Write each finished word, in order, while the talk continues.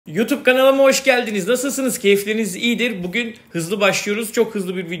YouTube kanalıma hoş geldiniz. Nasılsınız? Keyifleriniz iyidir. Bugün hızlı başlıyoruz. Çok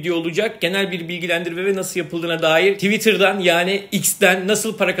hızlı bir video olacak. Genel bir bilgilendirme ve nasıl yapıldığına dair Twitter'dan yani X'ten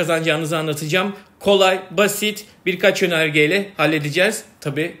nasıl para kazanacağınızı anlatacağım. Kolay, basit birkaç önergeyle halledeceğiz.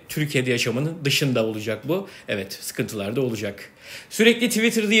 Tabii Türkiye'de yaşamanın dışında olacak bu. Evet, sıkıntılar da olacak. Sürekli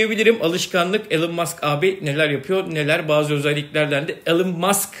Twitter diyebilirim. Alışkanlık. Elon Musk abi neler yapıyor, neler, bazı özelliklerden de Elon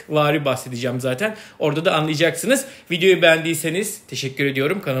Musk vari bahsedeceğim zaten. Orada da anlayacaksınız. Videoyu beğendiyseniz teşekkür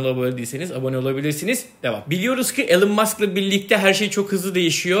ediyorum. Kanala abone değilseniz abone olabilirsiniz. Devam. Biliyoruz ki Elon Musk'la birlikte her şey çok hızlı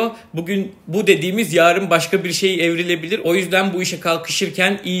değişiyor. Bugün bu dediğimiz yarın başka bir şey evrilebilir. O yüzden bu işe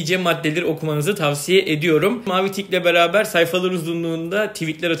kalkışırken iyice maddeleri okumanızı tavsiye ediyorum. Mavi tikle beraber sayfalar uzunluğunda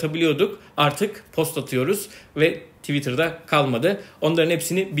tweetler atabiliyorduk. Artık post atıyoruz ve Twitter'da kalmadı. Onların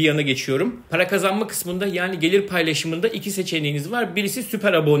hepsini bir yana geçiyorum. Para kazanma kısmında yani gelir paylaşımında iki seçeneğiniz var. Birisi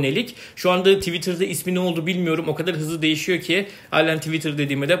süper abonelik. Şu anda Twitter'da ismi ne oldu bilmiyorum. O kadar hızlı değişiyor ki halen Twitter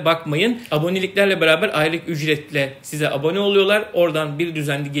dediğime de bakmayın. Aboneliklerle beraber aylık ücretle size abone oluyorlar. Oradan bir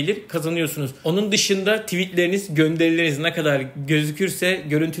düzenli gelir kazanıyorsunuz. Onun dışında tweetleriniz, gönderileriniz ne kadar gözükürse,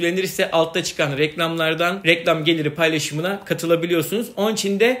 görüntülenirse altta çıkan reklamlardan reklam geliri paylaşımına katılabiliyorsunuz. Onun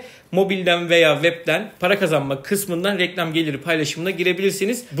için de mobilden veya webten para kazanma kısmından reklam geliri paylaşımına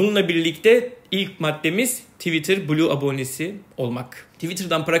girebilirsiniz. Bununla birlikte ilk maddemiz Twitter Blue abonesi olmak.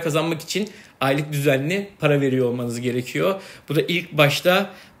 Twitter'dan para kazanmak için aylık düzenli para veriyor olmanız gerekiyor. Bu da ilk başta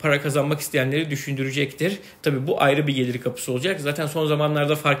para kazanmak isteyenleri düşündürecektir. Tabii bu ayrı bir gelir kapısı olacak. Zaten son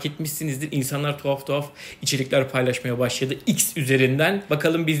zamanlarda fark etmişsinizdir. İnsanlar tuhaf içerikler paylaşmaya başladı X üzerinden.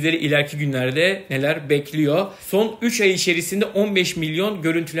 Bakalım bizleri ileriki günlerde neler bekliyor. Son 3 ay içerisinde 15 milyon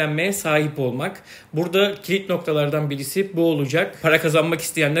görüntülenmeye sahip olmak. Burada kilit noktalardan birisi bu olacak. Para kazanmak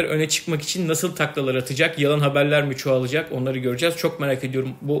isteyenler öne çıkmak için nasıl taklalar atacak? Yalan haberler mi çoğalacak? Onları göreceğiz. Çok merak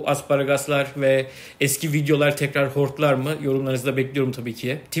ediyorum. Bu asparagaslar ve eski videolar tekrar hortlar mı? Yorumlarınızı da bekliyorum tabii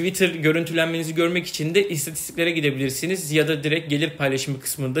ki. Twitter görüntülenmenizi görmek için de istatistiklere gidebilirsiniz ya da direkt gelir paylaşımı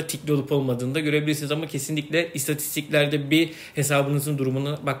kısmında tikli olup olmadığını da görebilirsiniz ama kesinlikle istatistiklerde bir hesabınızın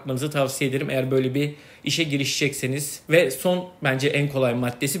durumuna bakmanızı tavsiye ederim eğer böyle bir işe girişecekseniz. Ve son bence en kolay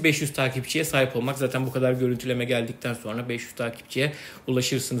maddesi 500 takipçiye sahip olmak. Zaten bu kadar görüntüleme geldikten sonra 500 takipçiye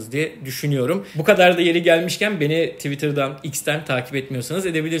ulaşırsınız diye düşünüyorum. Bu kadar da yeri gelmişken beni Twitter'dan, X'ten takip etmiyorsanız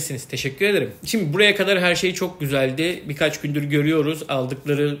edebilirsiniz. Teşekkür ederim. Şimdi buraya kadar her şey çok güzeldi. Birkaç gündür görüyoruz.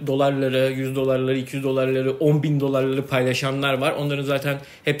 Aldıkları dolarları, 100 dolarları, 200 dolarları, 10.000 dolarları paylaşanlar var. Onların zaten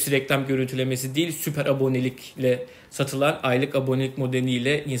hepsi reklam görüntülemesi değil, süper abonelikle satılan aylık abonelik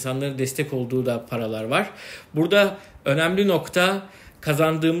modeliyle insanların destek olduğu da paralar var. Burada önemli nokta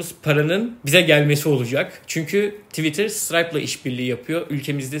kazandığımız paranın bize gelmesi olacak. Çünkü Twitter Stripe'la işbirliği yapıyor.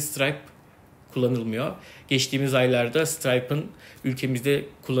 Ülkemizde Stripe kullanılmıyor. Geçtiğimiz aylarda Stripe'ın ülkemizde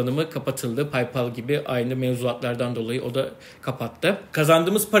kullanımı kapatıldı. PayPal gibi aynı mevzuatlardan dolayı o da kapattı.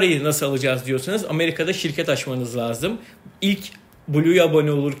 Kazandığımız parayı nasıl alacağız diyorsanız Amerika'da şirket açmanız lazım. İlk Blue'ya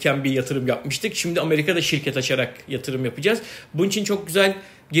abone olurken bir yatırım yapmıştık. Şimdi Amerika'da şirket açarak yatırım yapacağız. Bunun için çok güzel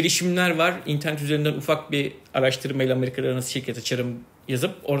girişimler var. İnternet üzerinden ufak bir araştırmayla Amerika'da nasıl şirket açarım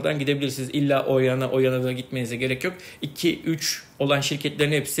yazıp oradan gidebilirsiniz. İlla o yana da gitmenize gerek yok. 2-3 olan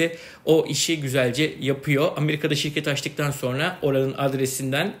şirketlerin hepsi o işi güzelce yapıyor. Amerika'da şirket açtıktan sonra oranın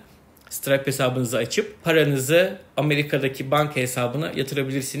adresinden Stripe hesabınızı açıp paranızı Amerika'daki banka hesabına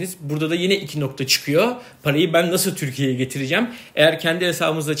yatırabilirsiniz. Burada da yine 2 nokta çıkıyor. Parayı ben nasıl Türkiye'ye getireceğim? Eğer kendi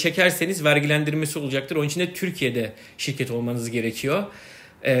hesabınızda çekerseniz vergilendirmesi olacaktır. Onun için de Türkiye'de şirket olmanız gerekiyor.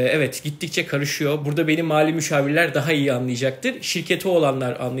 Evet, gittikçe karışıyor. Burada benim mali müşavirler daha iyi anlayacaktır. Şirketi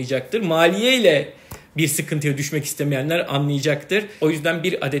olanlar anlayacaktır. Maliyeyle bir sıkıntıya düşmek istemeyenler anlayacaktır. O yüzden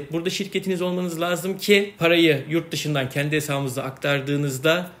bir adet burada şirketiniz olmanız lazım ki parayı yurt dışından kendi hesabınıza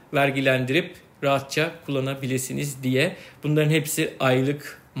aktardığınızda vergilendirip rahatça kullanabilirsiniz diye. Bunların hepsi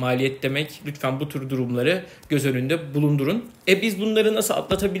aylık maliyet demek. Lütfen bu tür durumları göz önünde bulundurun. Biz bunları nasıl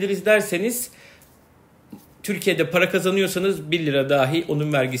atlatabiliriz derseniz Türkiye'de para kazanıyorsanız 1 lira dahi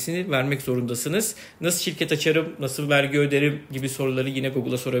onun vergisini vermek zorundasınız. Nasıl şirket açarım, nasıl vergi öderim gibi soruları yine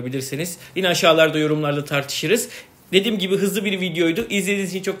Google'a sorabilirsiniz. Yine aşağılarda yorumlarda tartışırız. Dediğim gibi hızlı bir videoydu. İzlediğiniz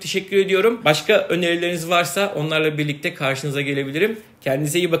için çok teşekkür ediyorum. Başka önerileriniz varsa onlarla birlikte karşınıza gelebilirim.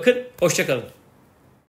 Kendinize iyi bakın. Hoşça kalın.